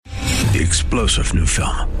The explosive new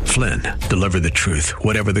film, Flynn, deliver the truth,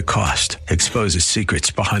 whatever the cost, exposes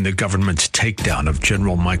secrets behind the government's takedown of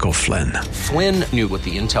General Michael Flynn. Flynn knew what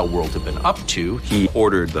the intel world had been up to. He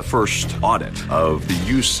ordered the first audit of the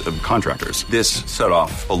use of contractors. This set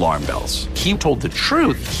off alarm bells. He told the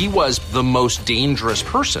truth. He was the most dangerous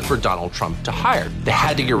person for Donald Trump to hire. They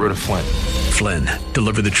had to get rid of Flynn. Flynn,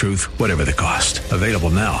 deliver the truth, whatever the cost. Available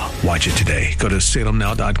now. Watch it today. Go to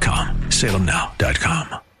salemnow.com.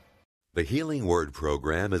 salemnow.com. The Healing Word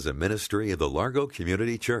program is a ministry of the Largo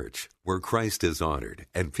Community Church, where Christ is honored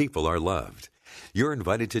and people are loved. You're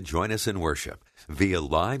invited to join us in worship via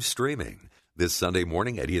live streaming this Sunday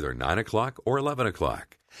morning at either 9 o'clock or 11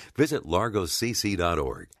 o'clock. Visit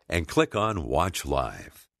largocc.org and click on Watch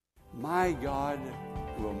Live. My God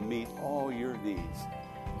will meet all your needs.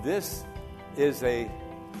 This is a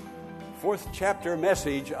fourth chapter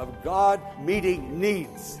message of God meeting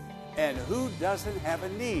needs. And who doesn't have a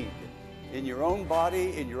need? In your own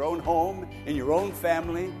body, in your own home, in your own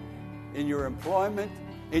family, in your employment,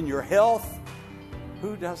 in your health.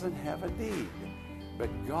 Who doesn't have a need? But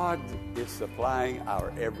God is supplying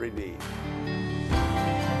our every need.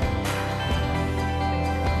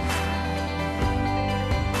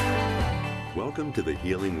 Welcome to the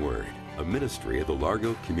Healing Word, a ministry of the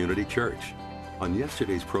Largo Community Church. On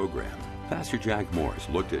yesterday's program, Pastor Jack Morris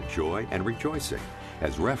looked at joy and rejoicing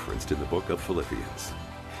as referenced in the book of Philippians.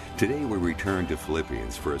 Today we return to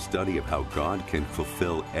Philippians for a study of how God can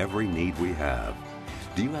fulfill every need we have.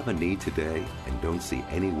 Do you have a need today and don't see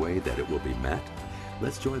any way that it will be met?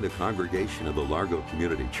 Let's join the congregation of the Largo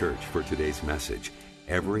Community Church for today's message,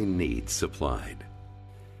 Every Need Supplied.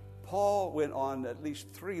 Paul went on at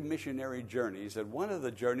least 3 missionary journeys, and one of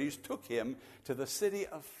the journeys took him to the city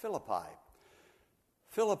of Philippi.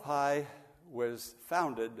 Philippi was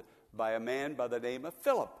founded by a man by the name of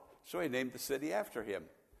Philip, so he named the city after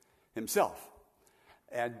himself.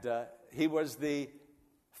 And he was the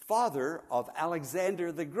father of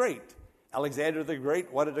Alexander the Great. Alexander the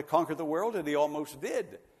Great wanted to conquer the world, and he almost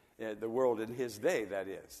did. The world in his day, that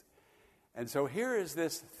is. And so here is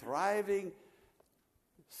this thriving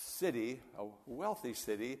city, a wealthy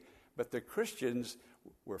city, but the Christians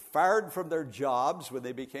were fired from their jobs when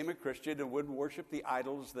they became a Christian and wouldn't worship the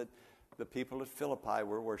idols that the people at Philippi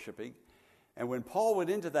were worshiping. And when Paul went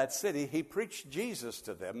into that city, he preached Jesus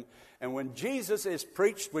to them. And when Jesus is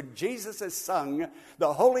preached, when Jesus is sung,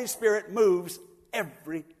 the Holy Spirit moves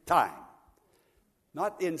every time.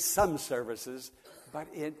 Not in some services, but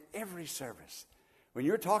in every service. When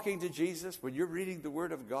you're talking to Jesus, when you're reading the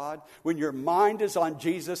Word of God, when your mind is on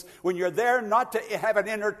Jesus, when you're there not to have an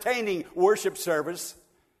entertaining worship service,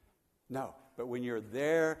 no, but when you're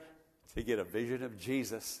there to get a vision of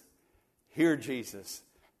Jesus, hear Jesus,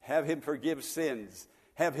 have Him forgive sins,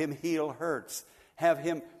 have Him heal hurts, have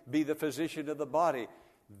Him be the physician of the body,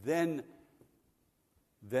 then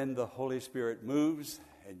the Holy Spirit moves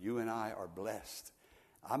and you and I are blessed.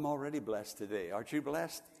 I'm already blessed today. Aren't you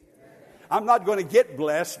blessed? I'm not going to get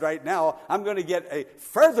blessed right now. I'm going to get a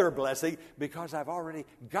further blessing because I've already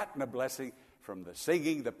gotten a blessing from the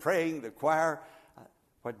singing, the praying, the choir.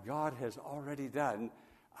 What God has already done,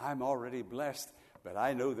 I'm already blessed, but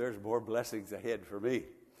I know there's more blessings ahead for me.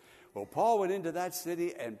 Well, Paul went into that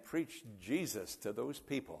city and preached Jesus to those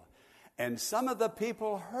people. And some of the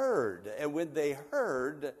people heard, and when they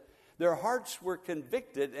heard, their hearts were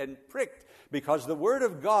convicted and pricked, because the Word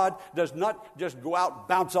of God does not just go out,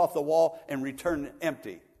 bounce off the wall, and return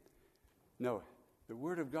empty. No, the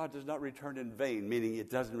Word of God does not return in vain, meaning it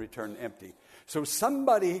doesn't return empty. So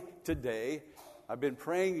somebody today, I've been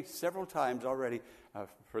praying several times already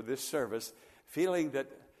for this service, feeling that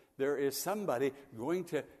there is somebody going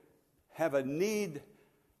to have a need,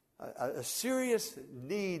 a serious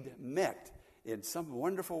need met in some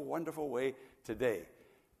wonderful, wonderful way today.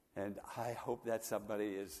 And I hope that somebody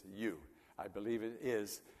is you. I believe it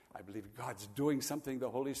is. I believe God's doing something. The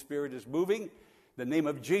Holy Spirit is moving. The name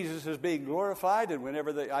of Jesus is being glorified. And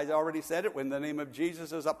I already said it, when the name of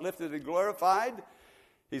Jesus is uplifted and glorified,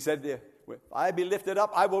 He said, if I be lifted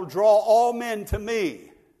up, I will draw all men to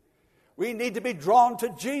me. We need to be drawn to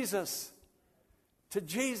Jesus. To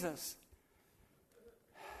Jesus.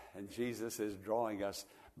 And Jesus is drawing us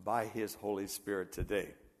by His Holy Spirit today.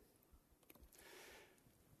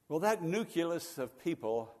 Well, that nucleus of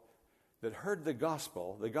people that heard the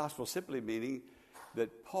gospel simply meaning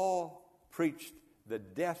that Paul preached the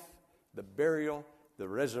death, the burial, the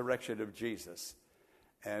resurrection of Jesus.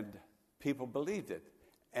 And people believed it.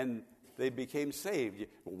 And they became saved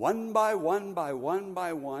one by one by one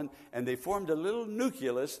by one. And they formed a little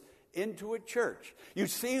nucleus into a church. You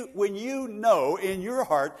see, when you know in your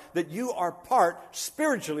heart that you are part,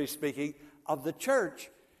 spiritually speaking, of the church,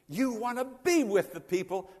 you want to be with the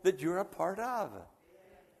people that you're a part of.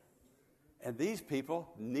 And these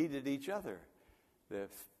people needed each other. The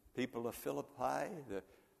people of Philippi, the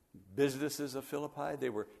businesses of Philippi, they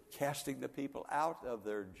were casting the people out of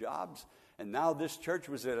their jobs. And now this church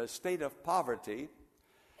was in a state of poverty.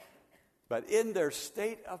 But in their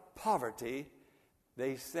state of poverty,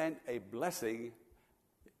 they sent a blessing,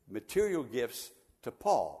 material gifts to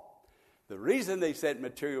Paul. The reason they sent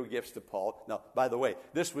material gifts to Paul, now, by the way,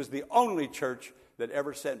 this was the only church that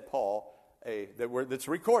ever sent Paul, that's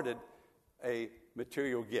recorded, a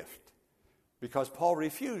material gift. Because Paul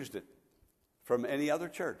refused it from any other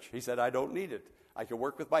church. He said, I don't need it. I can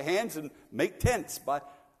work with my hands and make tents, but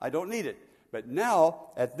I don't need it. But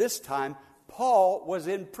now, at this time, Paul was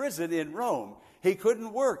in prison in Rome. He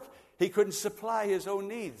couldn't work. He couldn't supply his own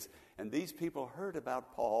needs. And these people heard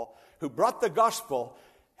about Paul, who brought the gospel,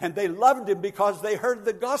 and they loved him because they heard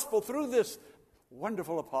the gospel through this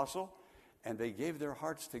wonderful apostle. And they gave their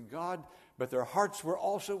hearts to God, but their hearts were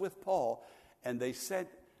also with Paul. And they sent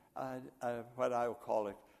what I will call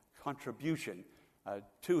a contribution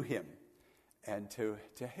to him and to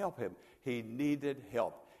help him. He needed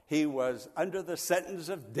help. He was under the sentence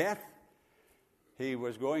of death. He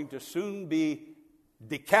was going to soon be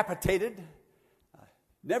decapitated.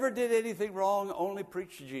 Never did anything wrong, only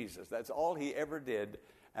preached Jesus. That's all he ever did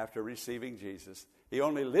after receiving Jesus. He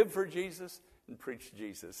only lived for Jesus and preached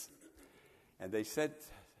Jesus. And they sent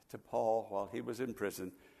to Paul, while he was in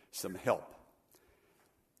prison, some help.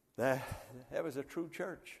 That was a true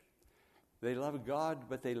church. They loved God,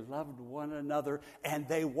 but they loved one another, and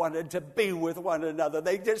they wanted to be with one another.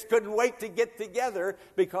 They just couldn't wait to get together,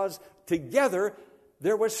 because together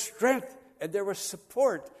there was strength and there was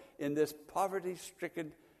support in this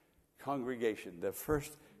poverty-stricken congregation, the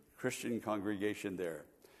first Christian congregation there.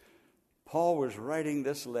 Paul was writing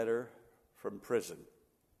this letter from prison,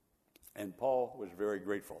 and Paul was very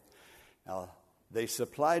grateful. Now, they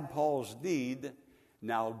supplied Paul's need.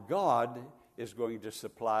 Now God is going to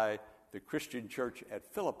supply the Christian church at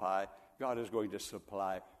Philippi. God is going to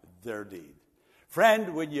supply their need.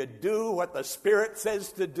 Friend, when you do what the Spirit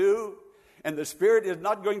says to do, and the Spirit is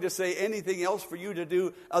not going to say anything else for you to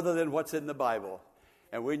do other than what's in the Bible.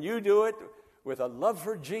 And when you do it with a love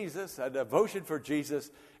for Jesus, a devotion for Jesus,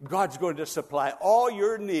 God's going to supply all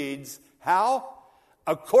your needs. How?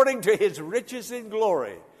 According to his riches in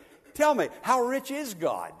glory. Tell me, how rich is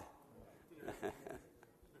God?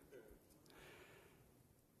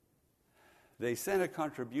 They sent a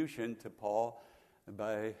contribution to Paul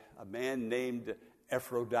by a man named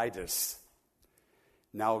Epaphroditus.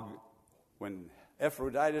 Now, when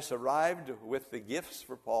Epaphroditus arrived with the gifts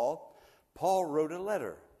for Paul, Paul wrote a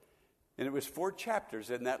letter. And it was 4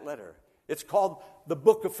 chapters in that letter. It's called the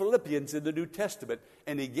book of Philippians in the New Testament.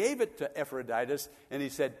 And he gave it to Epaphroditus, and he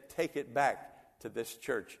said, take it back to this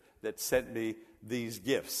church that sent me these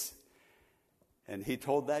gifts. And he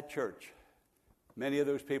told that church, many of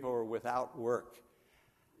those people were without work.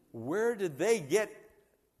 Where did they get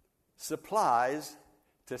supplies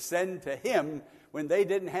to send to him when they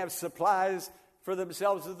didn't have supplies for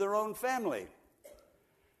themselves and their own family?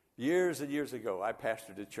 Years and years ago, I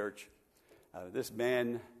pastored a church. This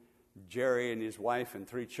man, Jerry, and his wife and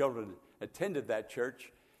 3 children attended that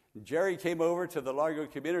church. Jerry came over to the Largo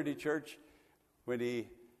Community Church when he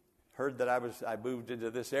heard that I moved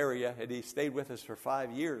into this area, and he stayed with us for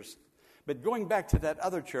 5 years. But going back to that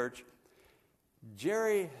other church,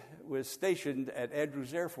 Jerry was stationed at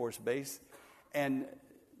Andrews Air Force Base, and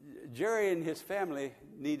Jerry and his family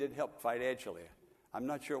needed help financially. I'm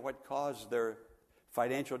not sure what caused their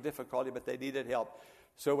financial difficulty, but they needed help.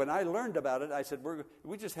 So when I learned about it, I said,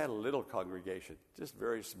 we just had a little congregation, just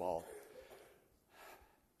very small.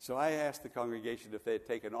 So I asked the congregation if they'd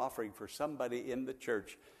take an offering for somebody in the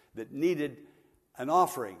church that needed an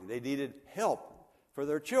offering. They needed help for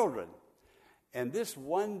their children. And this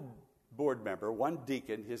one board member, one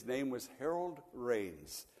deacon, his name was Harold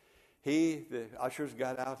Raines. The ushers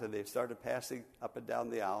got out and they started passing up and down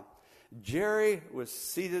the aisle. Jerry was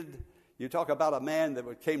seated. You talk about a man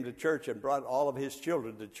that came to church and brought all of his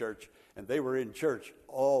children to church, and they were in church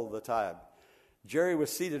all the time. Jerry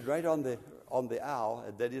was seated right on the aisle,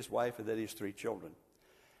 and then his wife, and then his 3 children.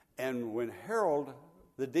 And when Harold,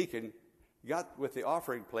 the deacon, got with the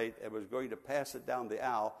offering plate and was going to pass it down the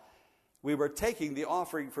aisle, we were taking the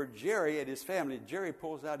offering for Jerry and his family. Jerry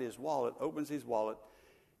pulls out his wallet, opens his wallet.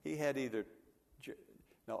 He had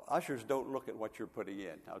now, ushers don't look at what you're putting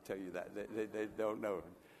in. I'll tell you that. They don't know.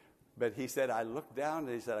 But he said, I looked down,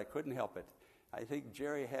 and he said, I couldn't help it. I think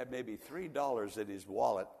Jerry had maybe $3 in his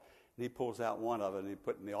wallet, and he pulls out one of it and he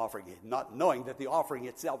put it in the offering, not knowing that the offering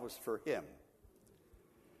itself was for him.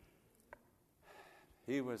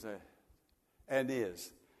 He was and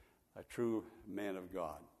is a true man of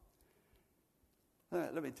God.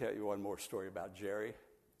 Let me tell you one more story about Jerry.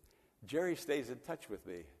 Jerry stays in touch with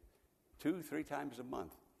me 2-3 times a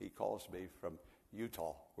month. He calls me from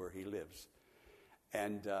Utah, where he lives.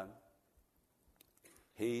 And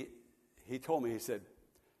he told me, he said,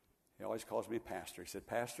 he always calls me pastor. He said,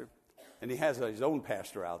 Pastor, and he has his own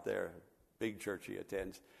pastor out there, big church he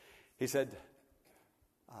attends. He said,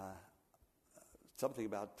 something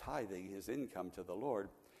about tithing his income to the Lord.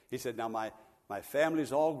 He said, now my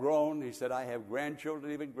family's all grown. He said, I have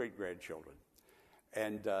grandchildren, even great-grandchildren.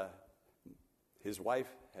 And his wife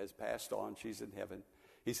has passed on. She's in heaven.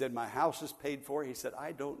 He said, my house is paid for. He said,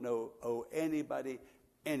 I don't owe anybody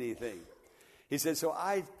anything. He said, so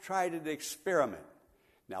I tried an experiment.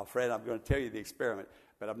 Now, Fred, I'm going to tell you the experiment,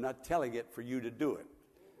 but I'm not telling it for you to do it.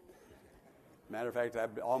 Matter of fact,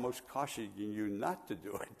 I'm almost cautioning you not to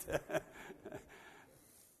do it.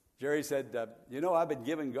 Jerry said, I've been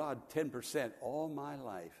giving God 10% all my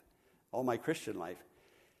life, all my Christian life,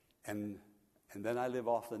 and then I live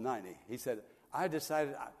off the 90. He said, I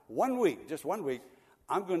decided just 1 week,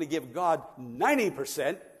 I'm going to give God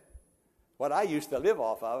 90%, what I used to live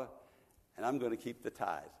off of, and I'm going to keep the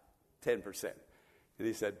tithe, 10%. And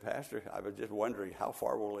he said, Pastor, I was just wondering, how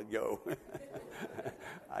far will it go?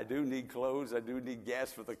 I do need clothes. I do need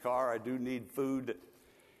gas for the car. I do need food.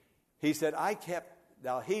 He said,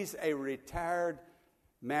 now he's a retired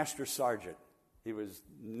master sergeant. He was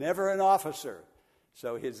never an officer,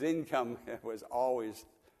 so his income was always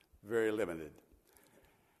very limited.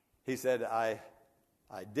 He said, I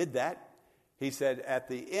did that. He said, at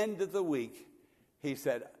the end of the week, he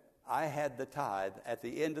said, I had the tithe. At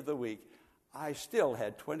the end of the week, I still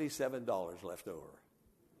had $27 left over.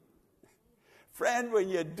 Friend, when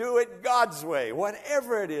you do it God's way,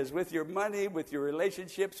 whatever it is, with your money, with your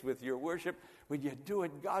relationships, with your worship, when you do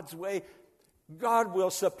it God's way, God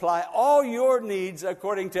will supply all your needs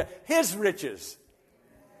according to His riches.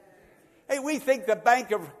 Hey, we think the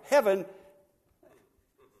Bank of Heaven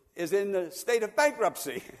is in the state of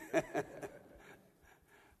bankruptcy.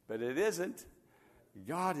 But it isn't.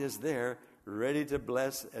 God is there, ready to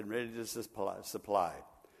bless and ready to supply.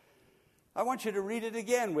 I want you to read it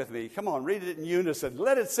again with me. Come on, read it in unison.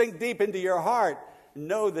 Let it sink deep into your heart.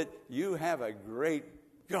 Know that you have a great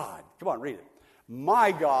God. Come on, read it.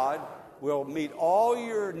 My God will meet all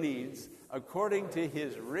your needs according to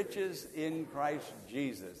His riches in Christ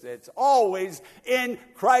Jesus. It's always in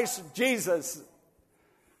Christ Jesus.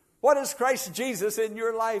 What is Christ Jesus in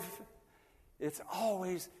your life? It's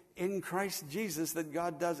always in Christ Jesus that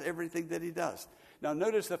God does everything that He does. Now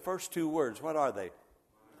notice the first two words. What are they?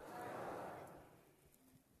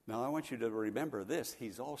 Now I want you to remember this.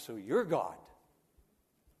 He's also your God.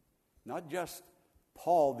 Not just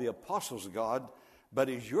Paul the Apostle's God, but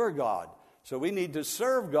He's your God. So we need to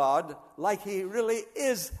serve God like He really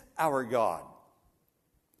is our God.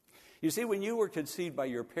 You see, when you were conceived by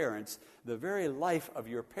your parents, the very life of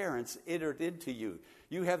your parents entered into you.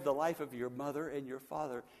 You have the life of your mother and your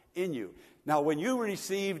father in you. Now, when you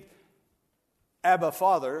received Abba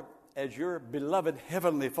Father as your beloved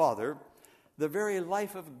Heavenly Father, the very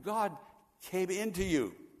life of God came into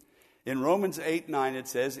you. In Romans 8:9 it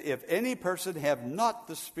says, if any person have not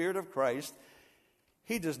the Spirit of Christ,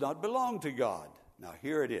 he does not belong to God. Now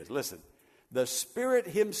here it is. Listen. The Spirit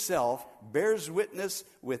Himself bears witness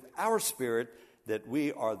with our spirit that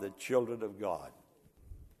we are the children of God.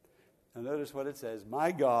 Now notice what it says.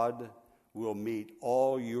 My God will meet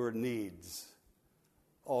all your needs.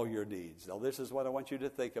 All your needs. Now this is what I want you to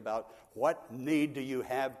think about. What need do you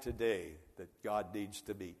have today that God needs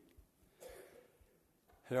to meet?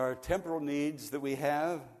 There are temporal needs that we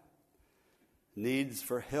have. Needs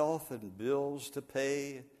for health and bills to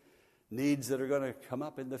pay. Needs that are going to come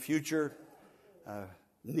up in the future.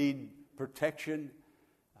 Need protection.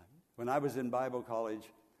 When I was in Bible college,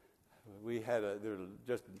 we had there were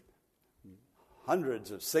just hundreds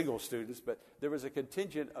of single students, but there was a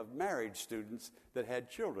contingent of married students that had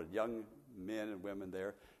children, young men and women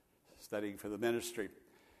there studying for the ministry.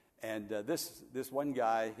 And this one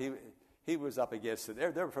guy, he was up against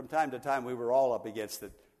it. There from time to time, we were all up against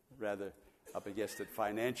it, rather up against it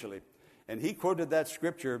financially. And he quoted that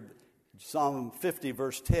scripture, Psalm 50,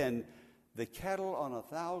 verse 10, the cattle on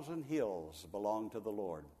 1,000 hills belong to the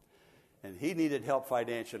Lord. And he needed help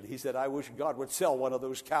financially. He said, I wish God would sell one of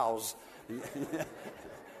those cows.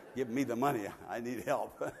 Give me the money. I need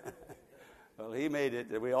help. Well, he made it,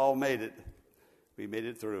 and we all made it. We made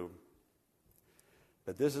it through.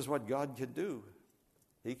 But this is what God can do.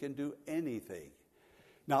 He can do anything.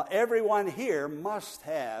 Now, everyone here must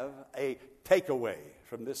have a takeaway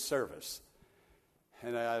from this service.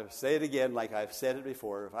 And I say it again like I've said it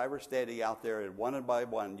before. If I were standing out there and one by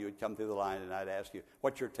one you would come through the line and I'd ask you,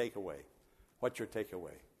 what's your takeaway? What's your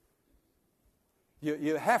takeaway?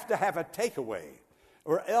 You have to have a takeaway,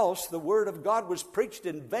 or else the Word of God was preached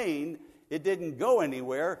in vain. It didn't go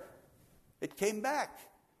anywhere. It came back.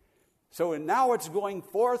 So now it's going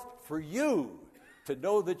forth for you to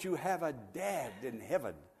know that you have a dad in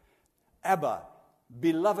heaven. Abba,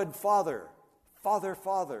 beloved Father,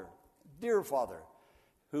 Father, dear Father,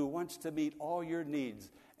 who wants to meet all your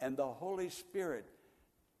needs. And the Holy Spirit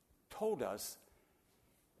told us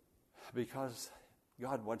because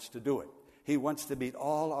God wants to do it. He wants to meet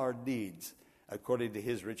all our needs according to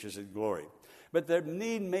His riches and glory. But the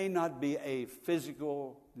need may not be a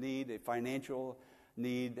physical need, a financial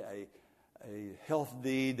need, a health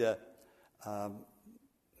need. It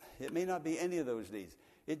may not be any of those needs.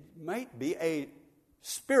 It might be a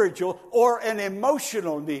spiritual or an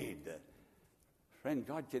emotional need. Friend,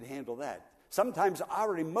 God can handle that. Sometimes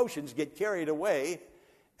our emotions get carried away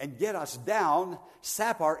and get us down,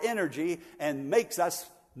 sap our energy, and makes us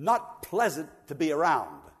not pleasant to be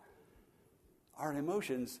around. Our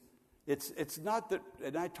emotions, it's not that,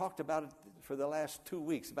 and I talked about it for the last 2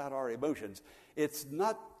 weeks, about our emotions. It's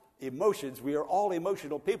not emotions. We are all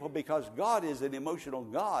emotional people because God is an emotional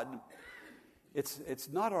God. It's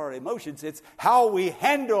not our emotions. It's how we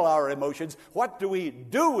handle our emotions. What do we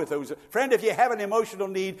do with those? Friend, if you have an emotional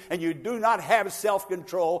need and you do not have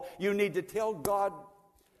self-control, you need to tell God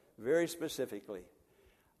very specifically,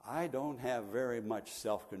 I don't have very much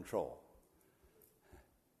self-control.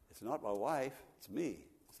 It's not my wife, it's me.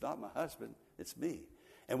 It's not my husband, it's me.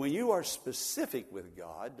 And when you are specific with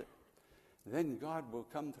God, then God will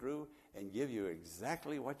come through and give you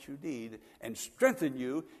exactly what you need and strengthen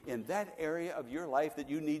you in that area of your life that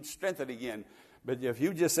you need strengthening in. But if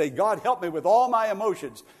you just say, God, help me with all my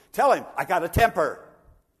emotions, tell Him, I got a temper.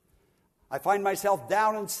 I find myself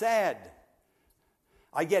down and sad.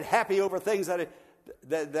 I get happy over things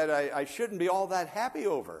that I shouldn't be all that happy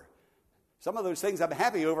over. Some of those things I'm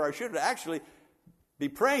happy over, I should actually be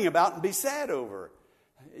praying about and be sad over.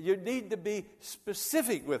 You need to be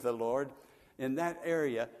specific with the Lord in that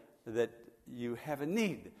area that you have a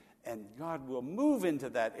need. And God will move into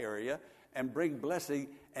that area and bring blessing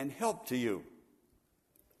and help to you.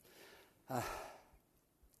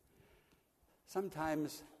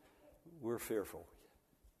 Sometimes we're fearful.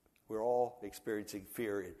 We're all experiencing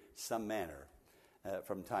fear in some manner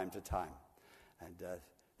from time to time. And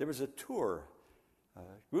there was a tour. A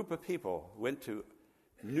group of people went to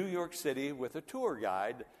New York City with a tour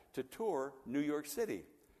guide to tour New York City.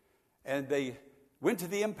 And they went to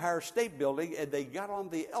the Empire State Building, and they got on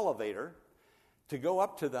the elevator to go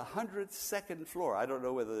up to the 102nd floor. I don't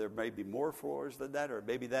know whether there may be more floors than that, or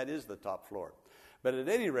maybe that is the top floor. But at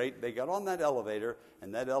any rate, they got on that elevator,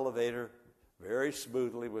 and that elevator very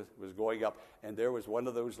smoothly was going up, and there was one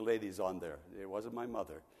of those ladies on there. It wasn't my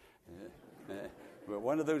mother. But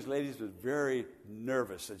one of those ladies was very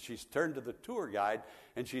nervous, and she turned to the tour guide,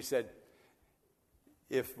 and she said,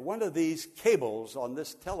 if one of these cables on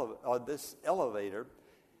this elevator,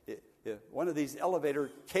 if one of these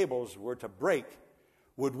elevator cables were to break,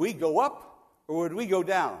 would we go up or would we go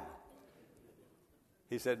down?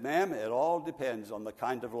 He said, ma'am, it all depends on the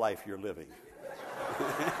kind of life you're living.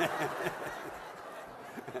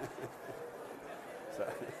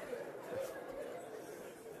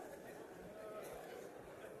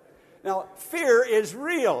 Now, fear is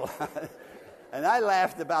real. And I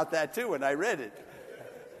laughed about that too when I read it.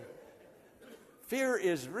 Fear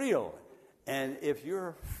is real. And if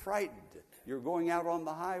you're frightened, you're going out on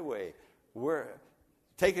the highway, we're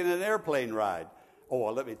taking an airplane ride. Oh,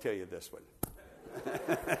 well, let me tell you this one.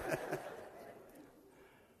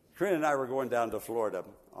 Corinne and I were going down to Florida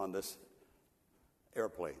on this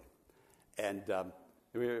airplane. And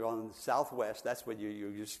we were on Southwest. That's when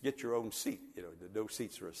you just get your own seat. You know, no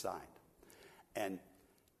seats are assigned. And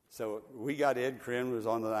so we got in. Corinne was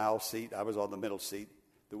on the aisle seat. I was on the middle seat.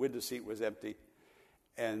 The window seat was empty.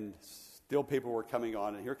 And still people were coming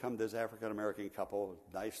on. And here come this African-American couple,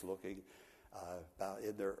 nice looking, about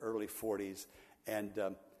in their early 40s. And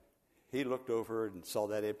he looked over and saw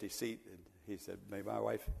that empty seat. And he said, may my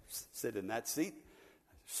wife sit in that seat?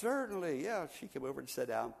 Certainly, yeah. She came over and sat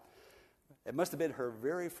down. It must have been her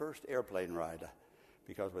very first airplane ride,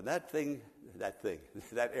 because when that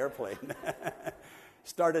airplane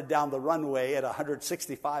started down the runway at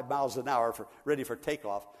 165 miles an hour, ready for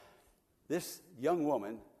takeoff, this young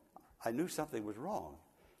woman, I knew something was wrong.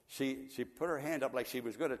 she put her hand up like she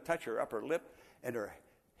was going to touch her upper lip, and her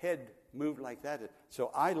head moved like that.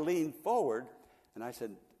 So I leaned forward, and I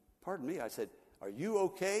said, pardon me, I said, are you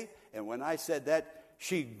okay? And when I said that,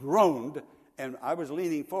 she groaned, and I was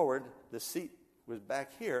leaning forward. The seat was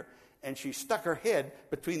back here, and she stuck her head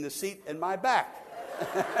between the seat and my back.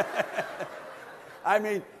 I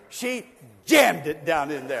mean, she jammed it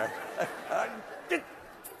down in there.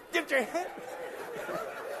 Get your head.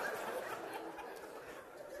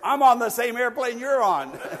 I'm on the same airplane you're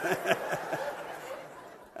on.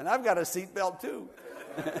 And I've got a seatbelt too.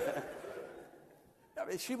 I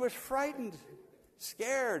mean, she was frightened,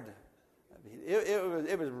 scared. I mean,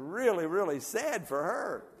 it was really, really sad for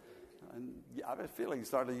her. And I was feeling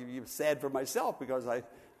starting sad for myself because I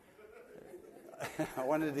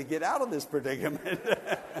wanted to get out of this predicament.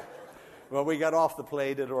 Well, we got off the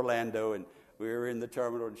plane at Orlando, and we were in the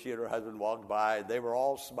terminal, and she and her husband walked by. They were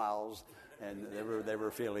all smiles, and they were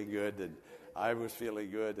feeling good, and I was feeling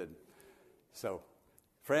good. And so,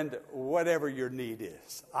 friend, whatever your need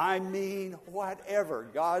is, I mean whatever,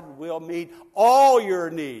 God will meet all your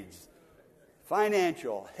needs.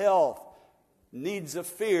 Financial, health, needs of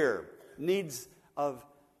fear, needs of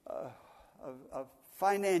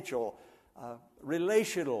financial,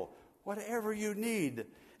 relational, whatever you need.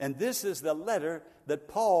 And this is the letter that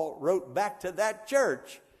Paul wrote back to that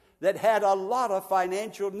church that had a lot of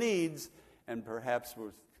financial needs, and perhaps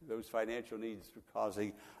those financial needs were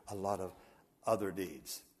causing a lot of other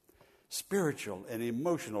needs. Spiritual and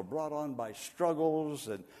emotional, brought on by struggles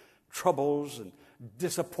and troubles and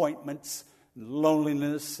disappointments, and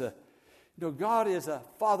loneliness. God is a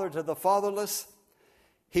father to the fatherless.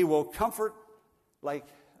 He will comfort like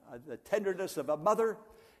the tenderness of a mother.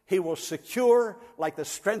 He will secure like the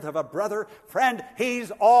strength of a brother. Friend,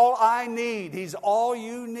 He's all I need. He's all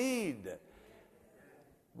you need.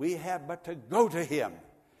 We have but to go to Him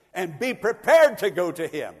and be prepared to go to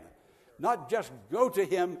Him. Not just go to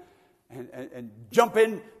Him and jump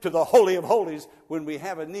into the Holy of Holies when we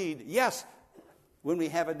have a need. Yes, when we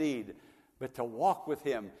have a need. But to walk with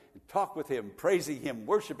Him, talk with Him, praising Him,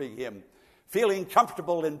 worshiping Him, feeling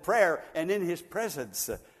comfortable in prayer and in His presence,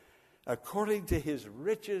 according to His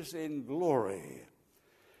riches in glory.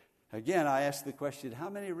 Again, I ask the question, how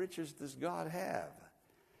many riches does God have?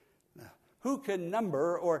 Now, who can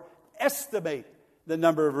number or estimate the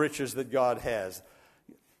number of riches that God has?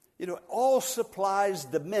 All supplies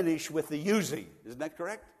diminish with the using. Isn't that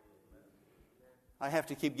correct? I have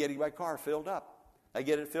to keep getting my car filled up. I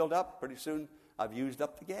get it filled up, pretty soon I've used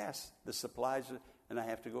up the gas, the supplies, and I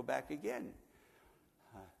have to go back again.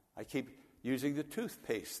 I keep using the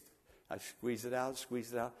toothpaste. I squeeze it out,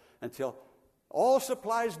 until all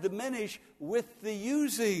supplies diminish with the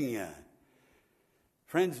using.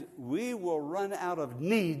 Friends, we will run out of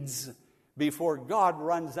needs before God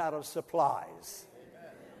runs out of supplies.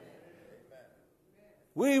 Amen.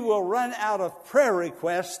 We will run out of prayer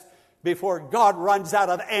requests before God runs out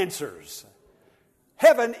of answers.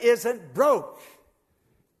 Heaven isn't broke.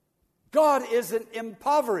 God isn't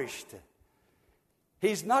impoverished.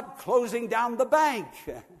 He's not closing down the bank.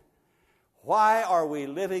 Why are we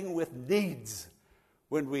living with needs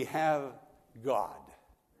when we have God?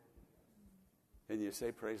 Can you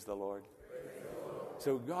say, praise the Lord? Praise the Lord.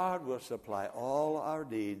 So God will supply all our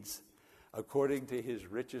needs according to His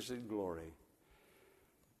riches and glory.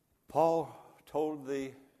 Paul told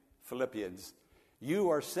the Philippians, you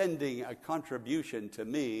are sending a contribution to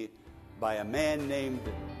me by a man named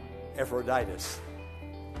Epaphroditus.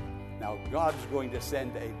 Now, God's going to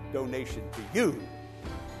send a donation to you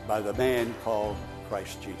by the man called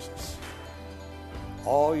Christ Jesus.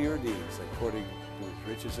 All your needs according to His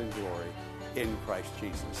riches and glory in Christ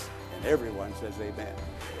Jesus. And everyone says amen.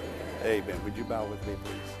 Amen. Would you bow with me,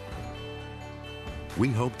 please? We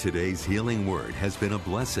hope today's healing word has been a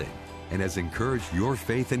blessing and has encouraged your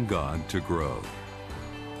faith in God to grow.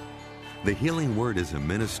 The Healing Word is a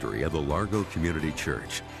ministry of the Largo Community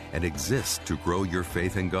Church and exists to grow your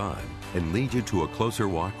faith in God and lead you to a closer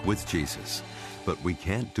walk with Jesus. But we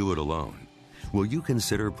can't do it alone. Will you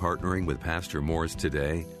consider partnering with Pastor Morris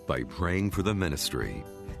today by praying for the ministry?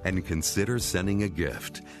 And consider sending a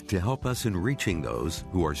gift to help us in reaching those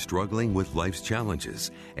who are struggling with life's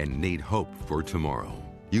challenges and need hope for tomorrow.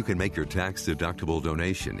 You can make your tax-deductible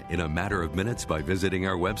donation in a matter of minutes by visiting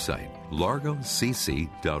our website,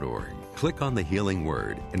 largocc.org. Click on the Healing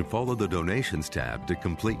Word and follow the Donations tab to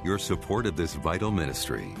complete your support of this vital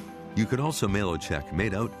ministry. You can also mail a check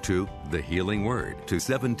made out to The Healing Word to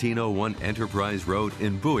 1701 Enterprise Road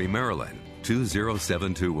in Bowie, Maryland,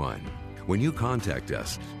 20721. When you contact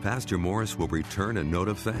us, Pastor Morris will return a note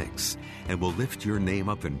of thanks and will lift your name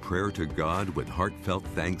up in prayer to God with heartfelt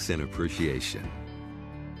thanks and appreciation.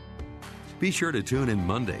 Be sure to tune in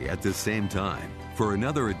Monday at the same time for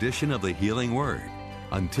another edition of the Healing Word.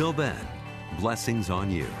 Until then, blessings on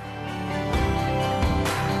you.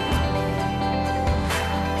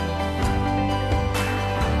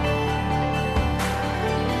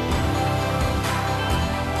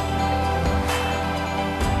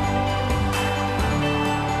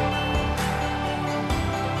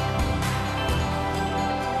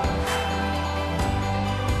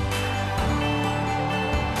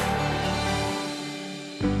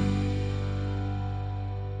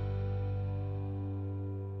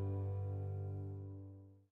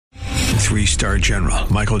 Three-star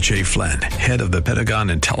General Michael J. Flynn, head of the Pentagon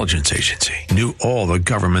Intelligence Agency, knew all the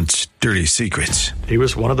government's dirty secrets. He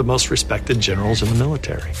was one of the most respected generals in the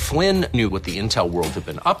military. Flynn knew what the intel world had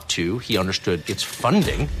been up to. He understood its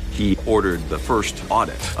funding. He ordered the first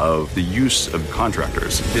audit of the use of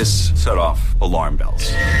contractors. This set off alarm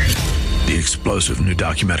bells. The explosive new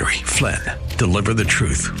documentary, Flynn, Deliver the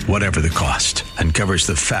Truth, Whatever the Cost, uncovers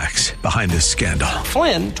the facts behind this scandal.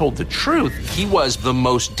 Flynn told the truth. He was the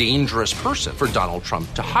most dangerous person for Donald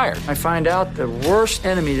Trump to hire. I find out the worst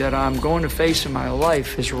enemy that I'm going to face in my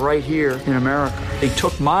life is right here in America. They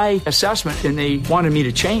took my assessment and they wanted me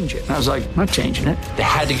to change it. And I was like, I'm not changing it. They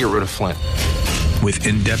had to get rid of Flynn. With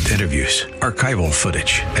in-depth interviews, archival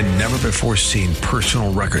footage, and never-before-seen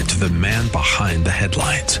personal records of the man behind the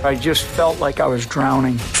headlines. I just felt like I was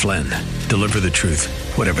drowning. Flynn, Deliver the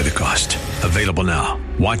Truth, Whatever the Cost. Available now.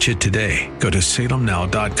 Watch it today. Go to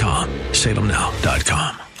salemnow.com.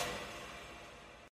 salemnow.com.